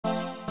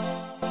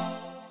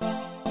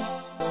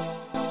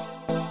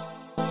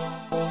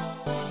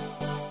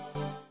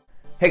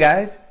Hey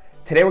guys,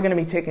 today we're going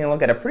to be taking a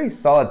look at a pretty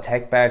solid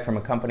tech bag from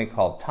a company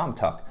called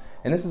TomToc.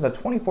 And this is a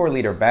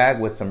 24-liter bag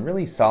with some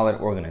really solid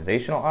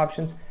organizational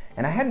options.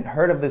 And I hadn't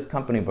heard of this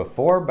company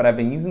before, but I've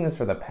been using this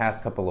for the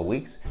past couple of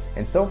weeks.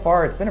 And so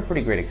far, it's been a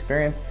pretty great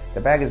experience.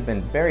 The bag has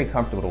been very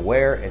comfortable to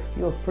wear. It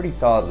feels pretty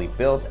solidly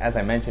built. As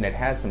I mentioned, it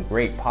has some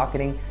great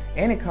pocketing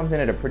and it comes in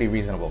at a pretty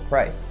reasonable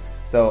price.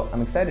 So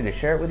I'm excited to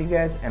share it with you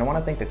guys, and I want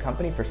to thank the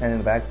company for sending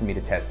the bag for me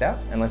to test out.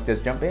 And let's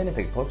just jump in and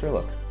take a closer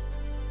look.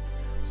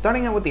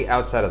 Starting out with the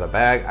outside of the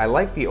bag, I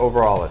like the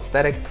overall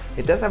aesthetic.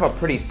 It does have a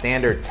pretty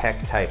standard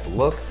tech type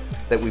look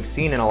that we've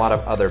seen in a lot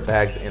of other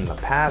bags in the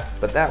past,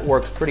 but that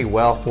works pretty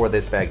well for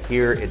this bag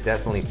here. It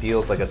definitely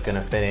feels like it's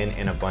gonna fit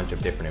in a bunch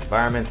of different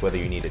environments, whether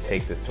you need to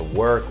take this to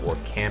work or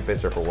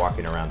campus or for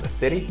walking around the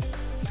city.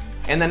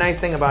 And the nice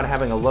thing about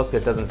having a look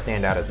that doesn't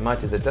stand out as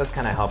much is it does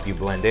kind of help you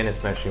blend in,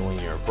 especially when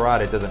you're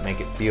abroad. It doesn't make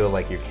it feel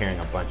like you're carrying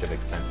a bunch of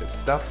expensive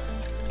stuff.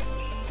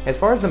 As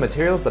far as the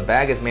materials, the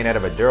bag is made out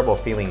of a durable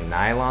feeling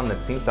nylon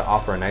that seems to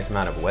offer a nice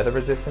amount of weather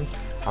resistance.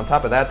 On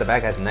top of that, the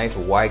bag has nice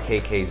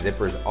YKK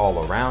zippers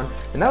all around,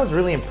 and that was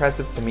really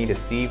impressive for me to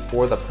see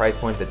for the price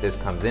point that this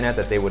comes in at,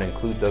 that they would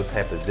include those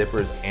type of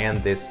zippers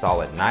and this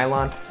solid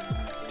nylon.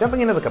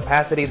 Jumping into the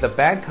capacity, the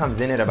bag comes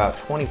in at about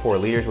 24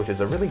 liters, which is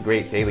a really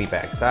great daily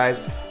bag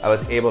size. I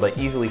was able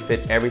to easily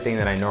fit everything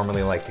that I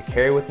normally like to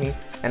carry with me.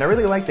 And I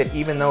really like that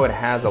even though it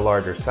has a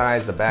larger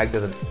size, the bag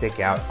doesn't stick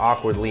out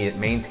awkwardly. It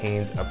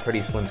maintains a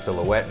pretty slim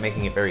silhouette,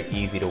 making it very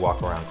easy to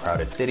walk around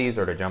crowded cities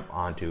or to jump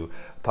onto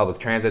public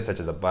transit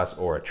such as a bus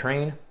or a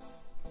train.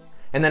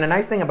 And then a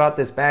nice thing about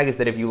this bag is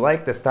that if you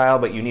like the style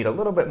but you need a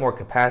little bit more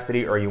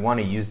capacity or you want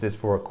to use this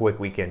for a quick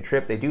weekend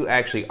trip, they do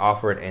actually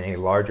offer it in a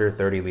larger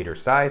 30-liter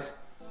size.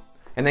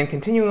 And then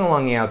continuing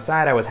along the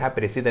outside, I was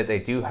happy to see that they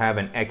do have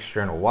an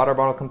external water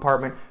bottle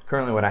compartment.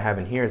 Currently what I have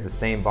in here is the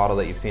same bottle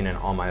that you've seen in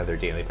all my other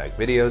daily bag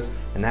videos,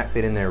 and that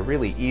fit in there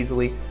really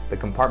easily. The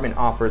compartment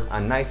offers a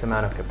nice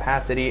amount of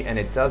capacity, and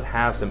it does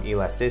have some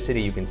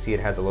elasticity. You can see it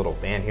has a little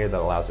band here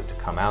that allows it to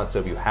come out, so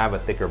if you have a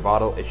thicker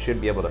bottle, it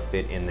should be able to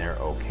fit in there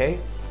okay.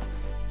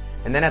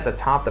 And then at the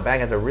top, the bag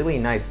has a really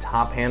nice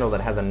top handle that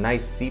has a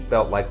nice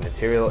seatbelt-like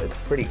material. It's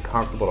pretty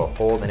comfortable to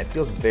hold and it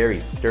feels very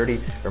sturdy.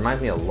 It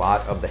reminds me a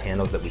lot of the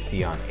handles that we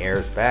see on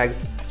Air's bags.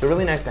 So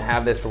really nice to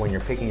have this for when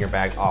you're picking your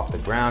bag off the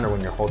ground or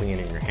when you're holding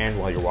it in your hand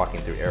while you're walking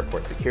through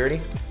airport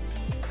security.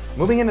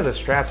 Moving into the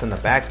straps and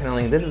the back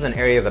paneling, this is an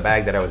area of the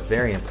bag that I was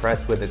very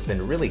impressed with. It's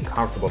been really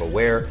comfortable to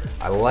wear.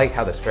 I like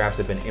how the straps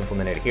have been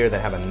implemented here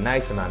that have a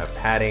nice amount of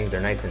padding.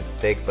 They're nice and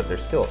thick, but they're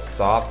still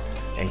soft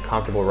and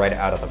comfortable right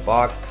out of the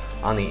box.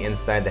 On the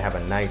inside, they have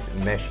a nice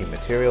meshy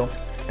material,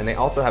 and they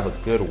also have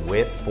a good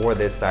width for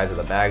this size of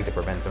the bag to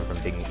prevent them from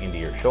digging into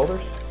your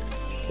shoulders.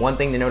 One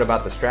thing to note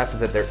about the straps is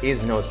that there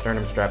is no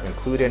sternum strap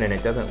included, and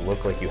it doesn't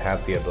look like you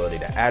have the ability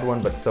to add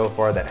one, but so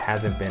far that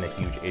hasn't been a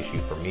huge issue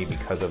for me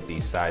because of the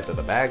size of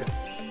the bag.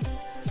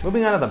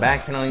 Moving on to the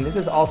back paneling, this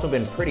has also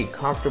been pretty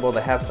comfortable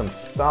to have some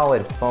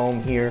solid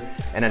foam here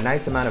and a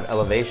nice amount of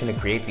elevation to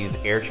create these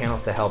air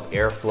channels to help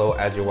airflow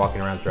as you're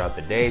walking around throughout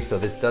the day. So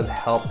this does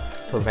help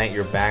prevent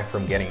your bag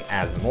from getting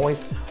as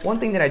moist. One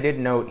thing that I did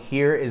note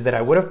here is that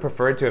I would have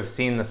preferred to have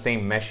seen the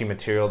same meshy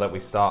material that we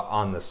saw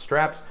on the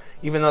straps.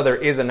 Even though there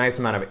is a nice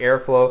amount of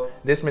airflow,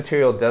 this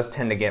material does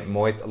tend to get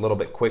moist a little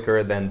bit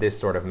quicker than this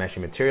sort of meshy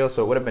material,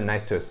 so it would have been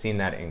nice to have seen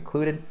that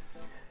included.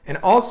 And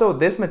also,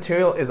 this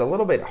material is a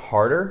little bit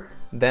harder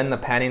than the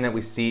padding that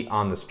we see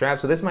on the strap,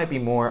 so this might be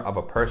more of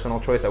a personal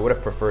choice. I would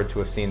have preferred to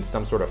have seen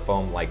some sort of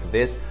foam like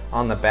this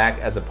on the back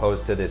as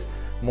opposed to this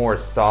more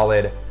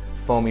solid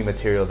foamy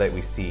material that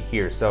we see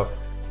here. So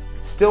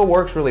still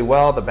works really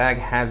well. The bag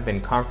has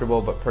been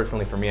comfortable, but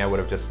personally for me, I would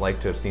have just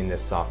liked to have seen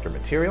this softer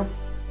material.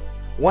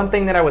 One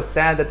thing that I was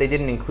sad that they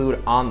didn't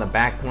include on the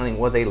back paneling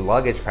was a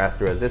luggage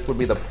pass-through, as this would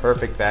be the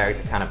perfect bag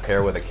to kind of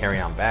pair with a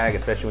carry-on bag,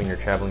 especially when you're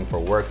traveling for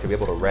work, to be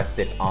able to rest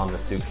it on the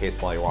suitcase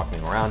while you're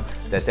walking around.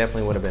 That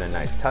definitely would have been a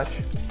nice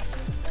touch.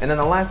 And then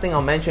the last thing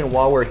I'll mention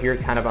while we're here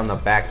kind of on the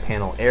back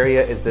panel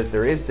area is that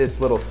there is this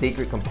little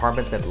secret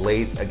compartment that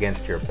lays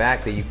against your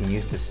back that you can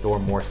use to store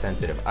more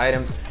sensitive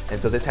items.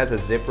 And so this has a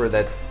zipper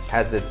that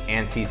has this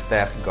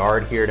anti-theft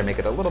guard here to make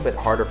it a little bit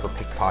harder for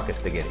pickpockets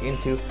to get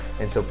into.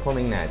 And so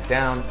pulling that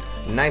down,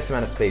 nice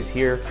amount of space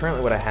here.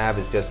 Currently what I have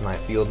is just my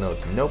Field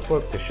Notes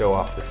notebook to show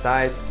off the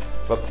size,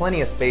 but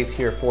plenty of space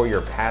here for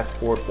your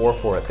passport or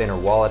for a thinner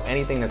wallet,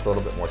 anything that's a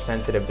little bit more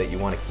sensitive that you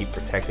want to keep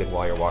protected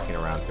while you're walking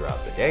around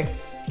throughout the day.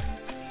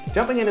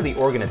 Jumping into the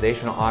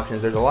organizational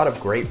options, there's a lot of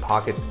great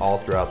pockets all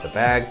throughout the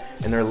bag,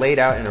 and they're laid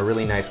out in a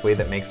really nice way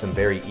that makes them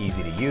very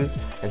easy to use.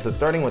 And so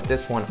starting with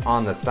this one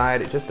on the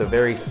side, it's just a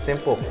very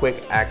simple,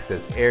 quick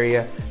access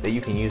area that you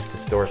can use to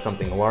store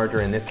something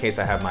larger. In this case,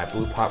 I have my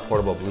BluePop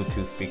portable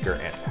Bluetooth speaker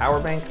and power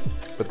bank,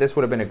 but this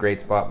would have been a great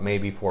spot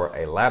maybe for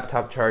a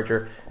laptop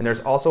charger. And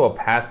there's also a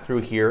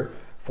pass-through here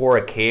for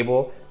a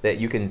cable that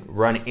you can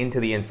run into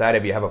the inside.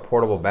 If you have a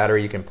portable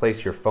battery, you can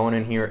place your phone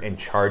in here and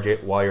charge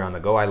it while you're on the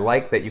go. I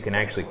like that you can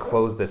actually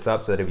close this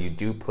up so that if you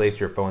do place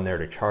your phone there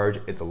to charge,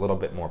 it's a little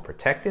bit more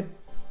protected.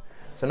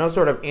 So no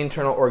sort of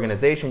internal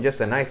organization, just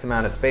a nice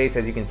amount of space.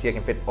 As you can see, I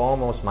can fit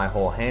almost my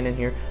whole hand in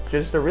here. It's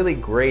just a really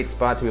great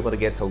spot to be able to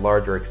get to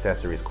larger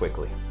accessories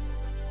quickly.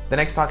 The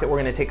next pocket we're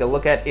going to take a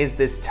look at is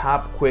this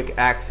top quick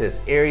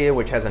access area,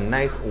 which has a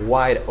nice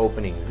wide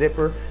opening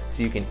zipper,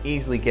 so you can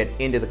easily get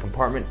into the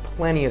compartment.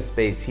 Plenty of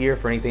space here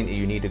for anything that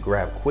you need to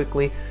grab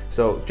quickly.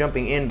 So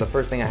jumping in, the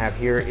first thing I have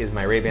here is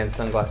my Ray-Ban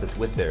sunglasses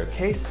with their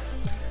case,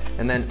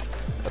 and then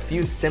a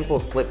few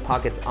simple slip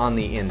pockets on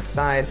the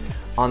inside.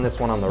 On this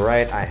one on the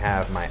right, I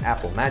have my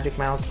Apple Magic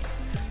Mouse,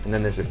 and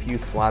then there's a few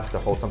slots to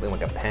hold something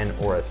like a pen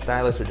or a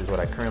stylus, which is what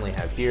I currently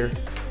have here.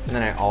 And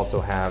then I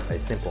also have a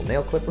simple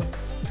nail clipper.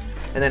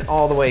 And then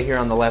all the way here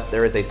on the left,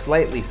 there is a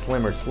slightly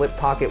slimmer slip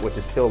pocket, which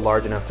is still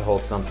large enough to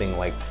hold something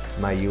like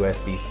my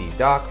USB-C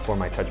dock for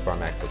my Touch Bar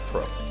MacBook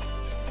Pro.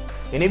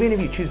 And even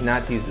if you choose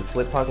not to use the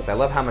slip pockets, I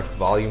love how much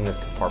volume this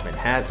compartment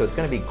has, so it's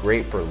going to be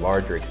great for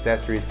larger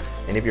accessories.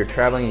 And if you're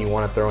traveling and you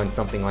want to throw in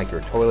something like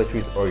your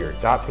toiletries or your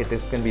dock kit,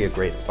 this is going to be a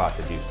great spot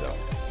to do so.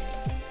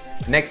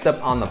 Next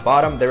up on the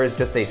bottom, there is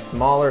just a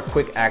smaller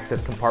quick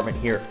access compartment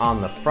here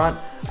on the front.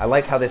 I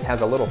like how this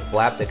has a little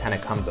flap that kind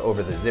of comes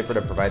over the zipper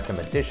to provide some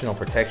additional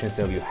protection,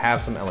 so if you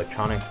have some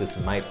electronics, this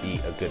might be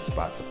a good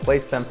spot to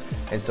place them.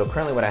 And so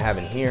currently what I have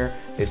in here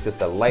is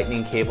just a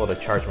lightning cable to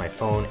charge my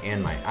phone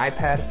and my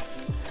iPad.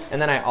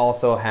 And then I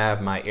also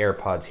have my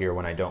AirPods here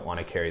when I don't want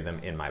to carry them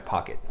in my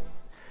pocket.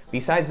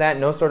 Besides that,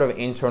 no sort of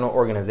internal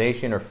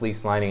organization or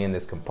fleece lining in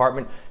this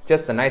compartment,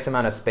 just a nice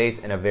amount of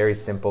space and a very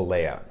simple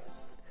layout.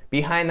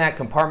 Behind that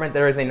compartment,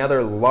 there is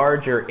another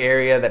larger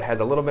area that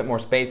has a little bit more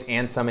space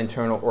and some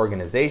internal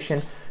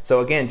organization. So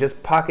again,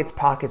 just pockets,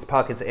 pockets,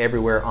 pockets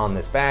everywhere on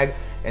this bag.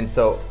 And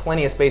so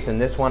plenty of space in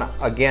this one.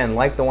 Again,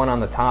 like the one on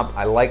the top,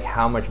 I like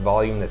how much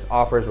volume this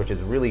offers, which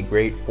is really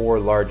great for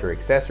larger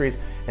accessories.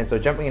 And so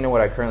jumping into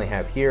what I currently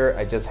have here,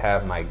 I just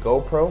have my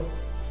GoPro.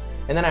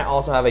 And then I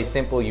also have a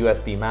simple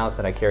USB mouse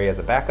that I carry as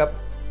a backup.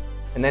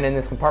 And then in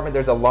this compartment,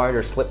 there's a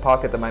larger slip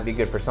pocket that might be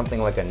good for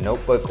something like a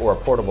notebook or a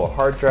portable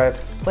hard drive.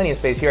 Plenty of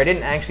space here. I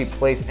didn't actually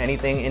place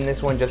anything in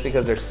this one just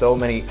because there's so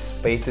many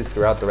spaces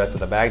throughout the rest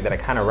of the bag that I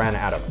kind of ran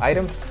out of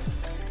items.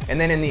 And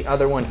then in the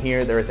other one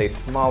here, there is a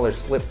smaller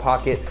slip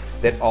pocket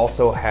that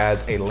also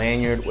has a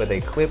lanyard with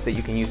a clip that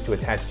you can use to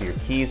attach to your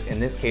keys. In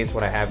this case,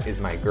 what I have is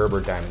my Gerber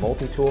dime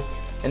multi-tool.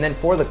 And then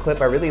for the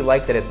clip, I really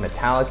like that it's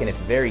metallic and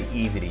it's very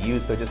easy to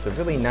use, so just a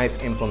really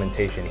nice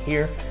implementation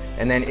here.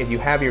 And then if you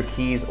have your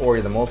keys or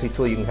the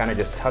multi-tool, you can kind of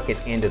just tuck it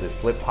into the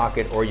slip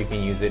pocket, or you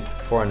can use it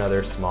for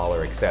another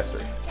smaller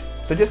accessory.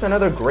 So just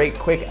another great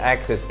quick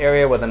access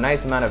area with a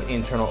nice amount of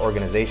internal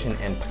organization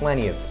and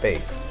plenty of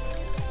space.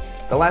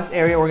 The last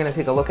area we're going to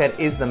take a look at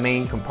is the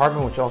main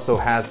compartment, which also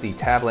has the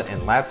tablet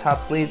and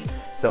laptop sleeves.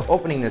 So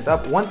opening this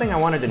up, one thing I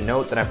wanted to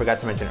note that I forgot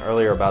to mention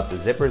earlier about the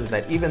zippers is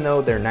that even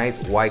though they're nice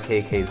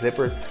YKK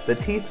zippers, the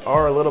teeth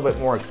are a little bit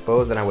more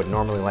exposed than I would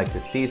normally like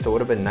to see, so it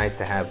would have been nice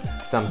to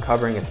have some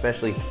covering,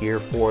 especially here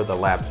for the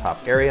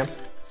laptop area.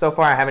 So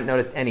far I haven't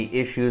noticed any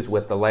issues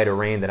with the lighter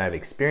rain that I've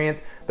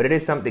experienced, but it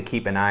is something to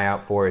keep an eye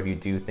out for if you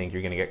do think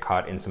you're going to get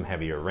caught in some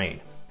heavier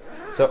rain.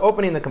 So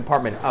opening the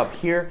compartment up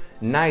here,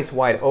 nice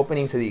wide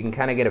opening so that you can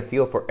kind of get a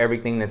feel for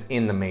everything that's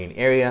in the main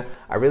area.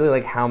 I really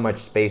like how much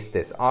space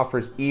this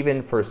offers.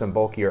 Even for some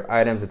bulkier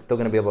items, it's still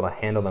going to be able to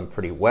handle them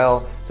pretty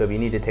well. So if you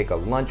need to take a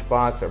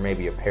lunchbox or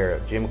maybe a pair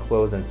of gym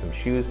clothes and some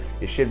shoes,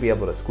 you should be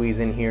able to squeeze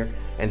in here.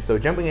 And so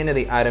jumping into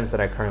the items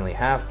that I currently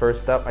have,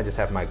 first up I just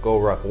have my Go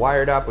Rough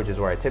wire dock, which is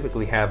where I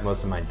typically have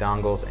most of my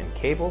dongles and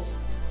cables.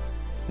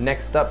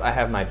 Next up I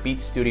have my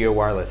Beats Studio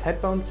wireless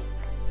headphones.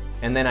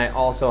 And then I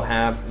also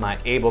have my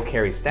Able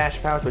Carry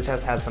stash pouch, which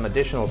has some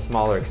additional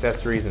smaller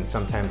accessories, and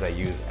sometimes I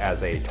use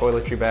as a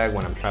toiletry bag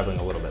when I'm traveling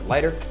a little bit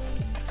lighter.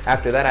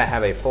 After that I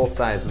have a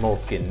full-size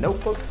moleskin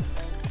notebook,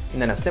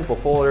 and then a simple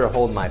folder to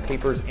hold my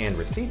papers and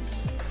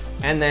receipts.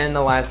 And then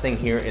the last thing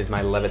here is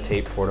my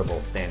Levitate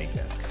portable standing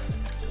desk.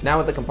 Now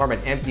with the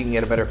compartment empty, you can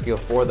get a better feel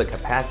for the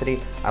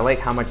capacity. I like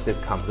how much this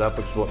comes up,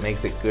 which is what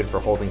makes it good for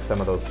holding some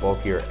of those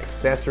bulkier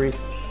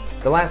accessories.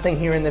 The last thing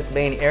here in this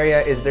main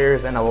area is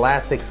there's an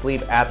elastic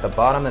sleeve at the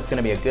bottom. That's going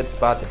to be a good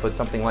spot to put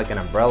something like an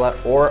umbrella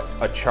or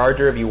a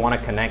charger if you want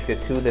to connect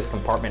it to this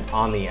compartment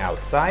on the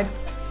outside.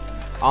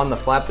 On the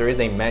flap there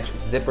is a mesh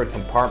zippered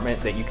compartment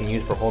that you can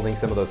use for holding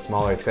some of those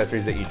smaller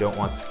accessories that you don't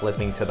want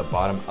slipping to the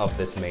bottom of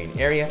this main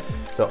area.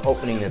 So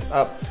opening this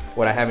up,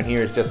 what I have in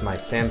here is just my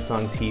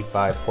Samsung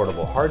T5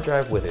 portable hard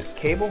drive with its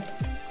cable.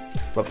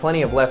 But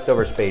plenty of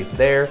leftover space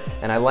there,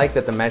 and I like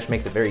that the mesh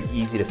makes it very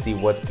easy to see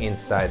what's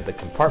inside the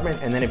compartment,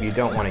 and then if you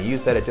don't want to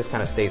use that, it just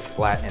kind of stays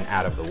flat and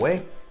out of the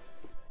way.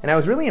 And I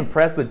was really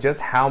impressed with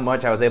just how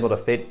much I was able to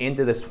fit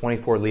into this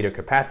 24-liter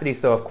capacity.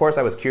 So of course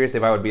I was curious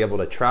if I would be able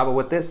to travel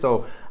with this.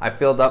 So I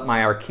filled up my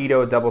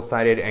Arkido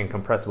double-sided and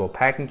compressible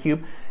packing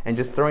cube, and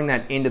just throwing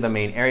that into the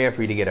main area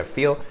for you to get a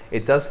feel.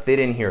 It does fit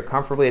in here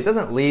comfortably. It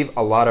doesn't leave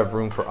a lot of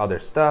room for other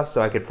stuff,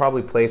 so I could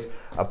probably place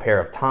a pair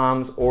of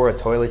Toms or a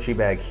toiletry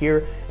bag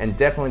here and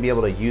definitely be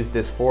able to use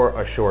this for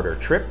a shorter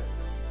trip.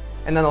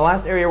 And then the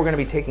last area we're going to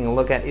be taking a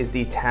look at is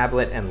the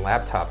tablet and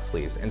laptop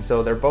sleeves. And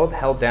so they're both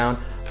held down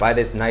by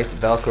this nice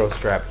Velcro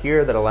strap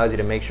here that allows you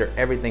to make sure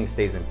everything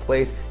stays in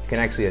place. You can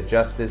actually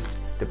adjust this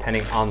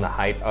depending on the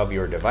height of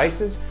your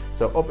devices.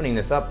 So opening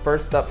this up,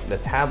 first up, the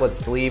tablet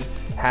sleeve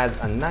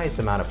has a nice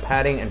amount of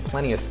padding and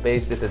plenty of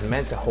space. This is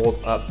meant to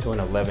hold up to an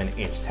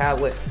 11-inch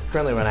tablet.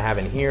 Currently what I have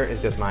in here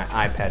is just my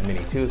iPad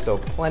mini 2, so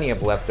plenty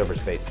of leftover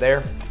space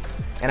there.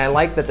 And I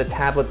like that the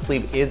tablet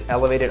sleeve is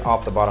elevated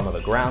off the bottom of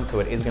the ground, so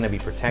it is going to be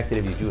protected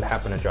if you do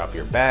happen to drop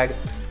your bag.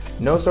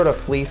 No sort of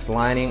fleece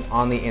lining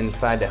on the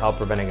inside to help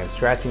prevent against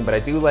scratching, but I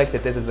do like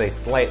that this is a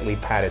slightly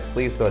padded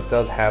sleeve, so it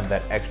does have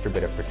that extra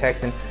bit of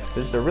protection.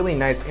 So just a really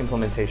nice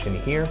implementation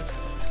here.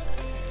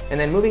 And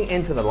then moving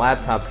into the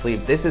laptop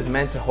sleeve, this is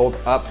meant to hold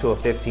up to a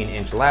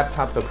 15-inch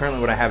laptop. So currently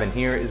what I have in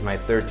here is my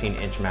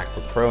 13-inch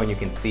MacBook Pro, and you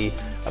can see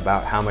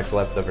about how much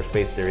leftover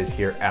space there is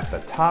here at the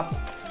top.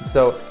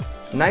 So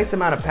nice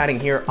amount of padding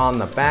here on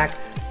the back.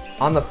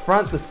 On the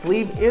front, the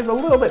sleeve is a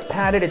little bit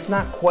padded. It's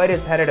not quite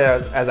as padded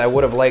as I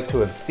would have liked to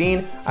have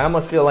seen. I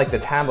almost feel like the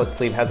tablet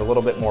sleeve has a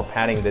little bit more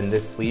padding than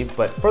this sleeve,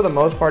 but for the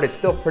most part, it's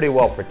still pretty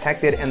well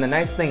protected. And the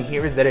nice thing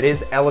here is that it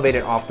is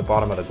elevated off the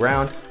bottom of the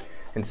ground.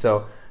 And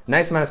so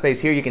nice amount of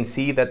space here. You can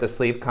see that the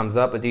sleeve comes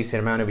up a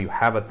decent amount. If you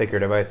have a thicker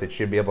device, it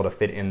should be able to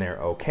fit in there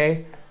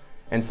okay.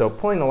 And so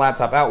pulling the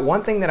laptop out,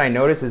 one thing that I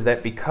noticed is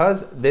that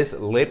because this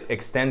lip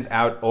extends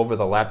out over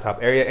the laptop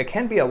area, it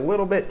can be a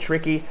little bit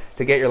tricky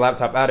to get your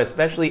laptop out,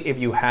 especially if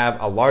you have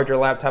a larger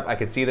laptop. I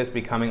could see this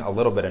becoming a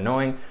little bit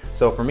annoying.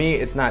 So for me,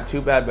 it's not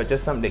too bad, but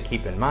just something to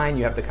keep in mind.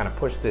 You have to kind of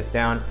push this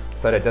down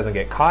so that it doesn't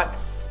get caught.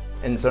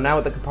 And so now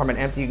with the compartment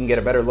empty, you can get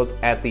a better look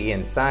at the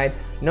inside.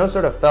 No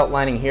sort of felt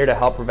lining here to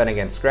help prevent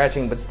against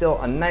scratching, but still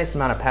a nice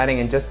amount of padding,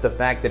 and just the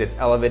fact that it's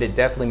elevated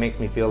definitely makes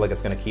me feel like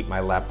it's gonna keep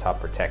my laptop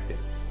protected.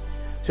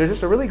 So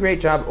just a really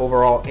great job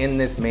overall in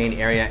this main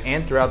area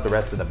and throughout the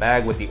rest of the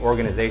bag with the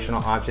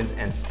organizational options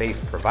and space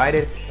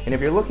provided. And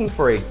if you're looking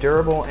for a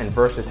durable and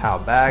versatile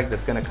bag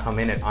that's gonna come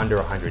in at under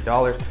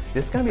 $100,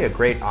 this is gonna be a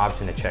great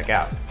option to check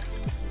out.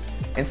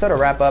 And so to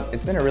wrap up,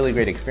 it's been a really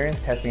great experience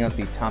testing out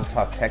the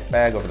TomToc Tech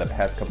Bag over the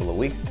past couple of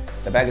weeks.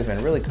 The bag has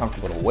been really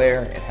comfortable to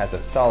wear, it has a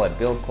solid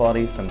build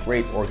quality, some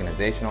great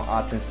organizational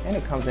options, and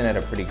it comes in at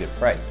a pretty good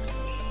price.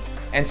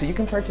 And so you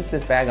can purchase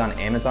this bag on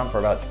Amazon for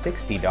about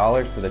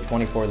 $60 for the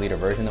 24-liter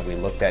version that we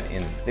looked at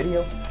in this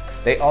video.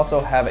 They also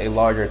have a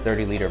larger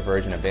 30-liter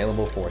version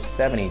available for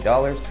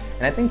 $70,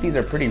 and I think these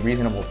are pretty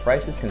reasonable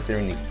prices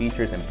considering the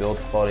features and build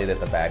quality that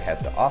the bag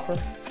has to offer.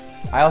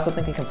 I also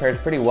think it compares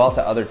pretty well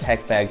to other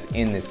tech bags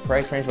in this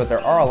price range, but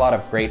there are a lot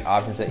of great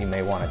options that you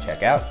may want to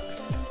check out.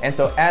 And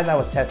so as I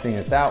was testing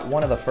this out,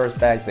 one of the first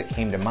bags that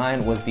came to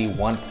mind was the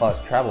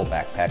OnePlus Travel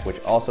Backpack, which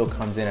also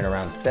comes in at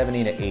around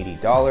 $70 to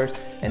 $80,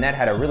 and that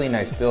had a really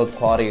nice build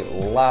quality,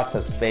 lots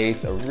of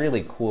space, a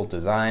really cool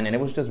design, and it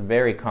was just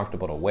very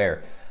comfortable to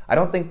wear. I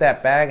don't think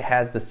that bag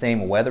has the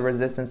same weather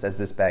resistance as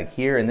this bag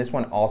here, and this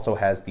one also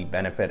has the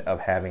benefit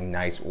of having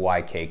nice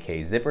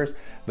YKK zippers.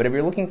 But if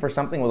you're looking for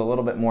something with a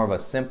little bit more of a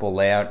simple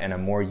layout and a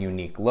more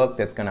unique look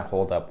that's gonna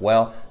hold up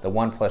well, the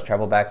OnePlus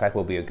Travel Backpack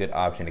will be a good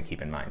option to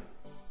keep in mind.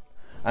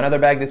 Another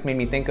bag this made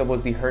me think of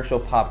was the Herschel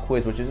Pop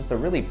Quiz, which is just a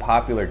really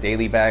popular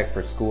daily bag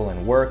for school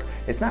and work.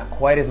 It's not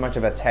quite as much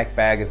of a tech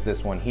bag as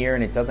this one here,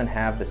 and it doesn't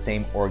have the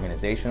same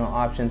organizational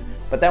options,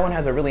 but that one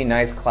has a really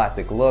nice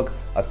classic look,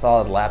 a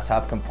solid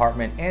laptop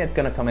compartment, and it's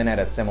gonna come in at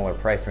a similar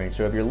price range.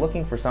 So if you're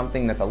looking for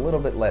something that's a little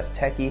bit less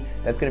techy,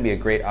 that's gonna be a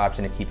great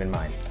option to keep in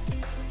mind.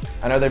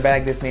 Another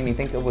bag this made me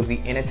think of was the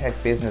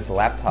Initech Business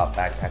Laptop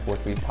Backpack,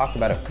 which we've talked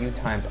about a few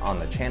times on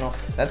the channel.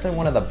 That's been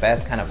one of the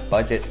best kind of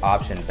budget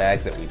option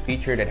bags that we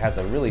featured. It has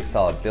a really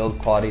solid build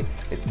quality,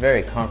 it's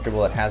very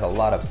comfortable, it has a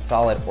lot of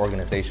solid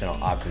organizational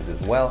options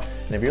as well.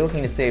 And if you're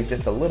looking to save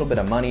just a little bit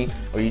of money,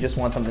 or you just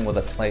want something with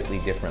a slightly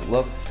different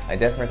look, I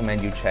definitely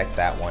recommend you check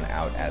that one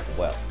out as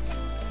well.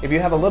 If you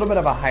have a little bit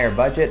of a higher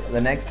budget, the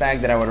next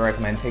bag that I would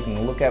recommend taking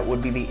a look at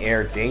would be the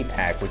Air Day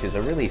Pack, which is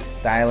a really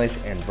stylish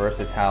and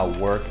versatile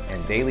work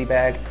and daily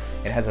bag.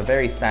 It has a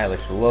very stylish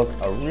look,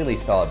 a really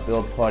solid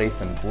build quality,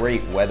 some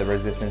great weather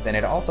resistance, and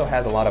it also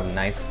has a lot of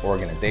nice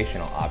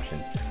organizational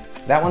options.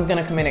 That one's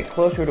gonna come in at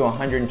closer to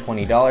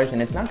 $120,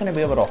 and it's not gonna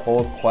be able to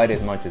hold quite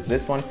as much as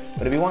this one,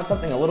 but if you want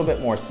something a little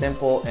bit more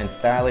simple and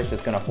stylish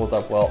that's gonna hold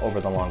up well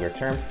over the longer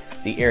term,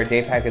 the Air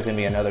Day Pack is gonna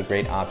be another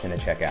great option to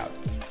check out.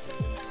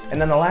 And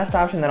then the last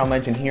option that I'll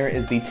mention here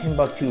is the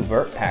Timbuk2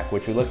 Vert Pack,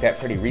 which we looked at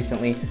pretty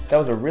recently. That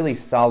was a really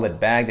solid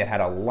bag that had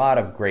a lot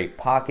of great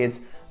pockets,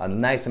 a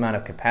nice amount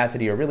of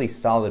capacity, a really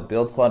solid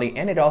build quality,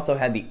 and it also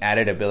had the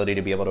added ability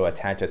to be able to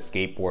attach a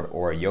skateboard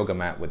or a yoga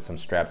mat with some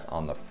straps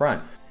on the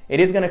front. It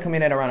is going to come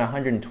in at around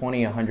 $120,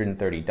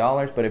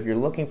 $130, but if you're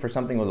looking for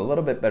something with a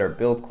little bit better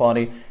build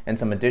quality and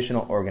some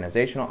additional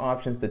organizational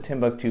options, the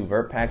Timbuk2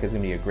 Vert Pack is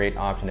going to be a great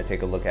option to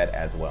take a look at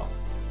as well.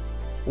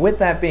 With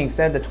that being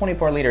said, the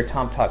 24-liter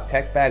TomToc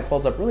Tech Bag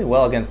holds up really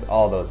well against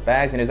all those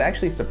bags and has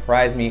actually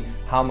surprised me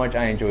how much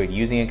I enjoyed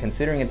using it,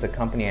 considering it's a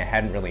company I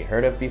hadn't really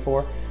heard of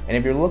before. And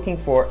if you're looking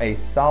for a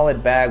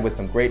solid bag with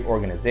some great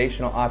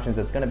organizational options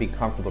that's going to be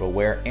comfortable to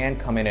wear and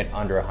come in at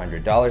under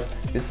 $100,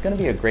 this is going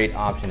to be a great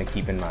option to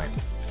keep in mind.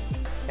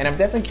 And I'm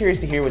definitely curious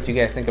to hear what you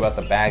guys think about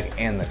the bag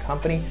and the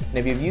company, and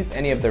if you've used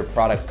any of their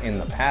products in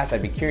the past,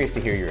 I'd be curious to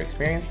hear your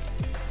experience.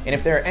 And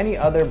if there are any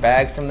other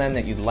bags from them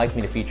that you'd like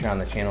me to feature on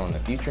the channel in the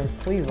future,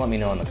 please let me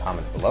know in the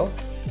comments below.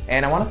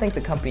 And I want to thank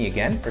the company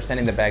again for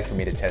sending the bag for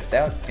me to test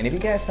out. And if you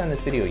guys found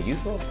this video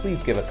useful,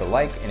 please give us a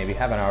like. And if you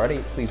haven't already,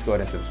 please go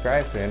ahead and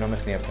subscribe so you don't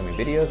miss any upcoming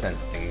videos. And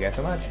thank you guys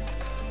so much.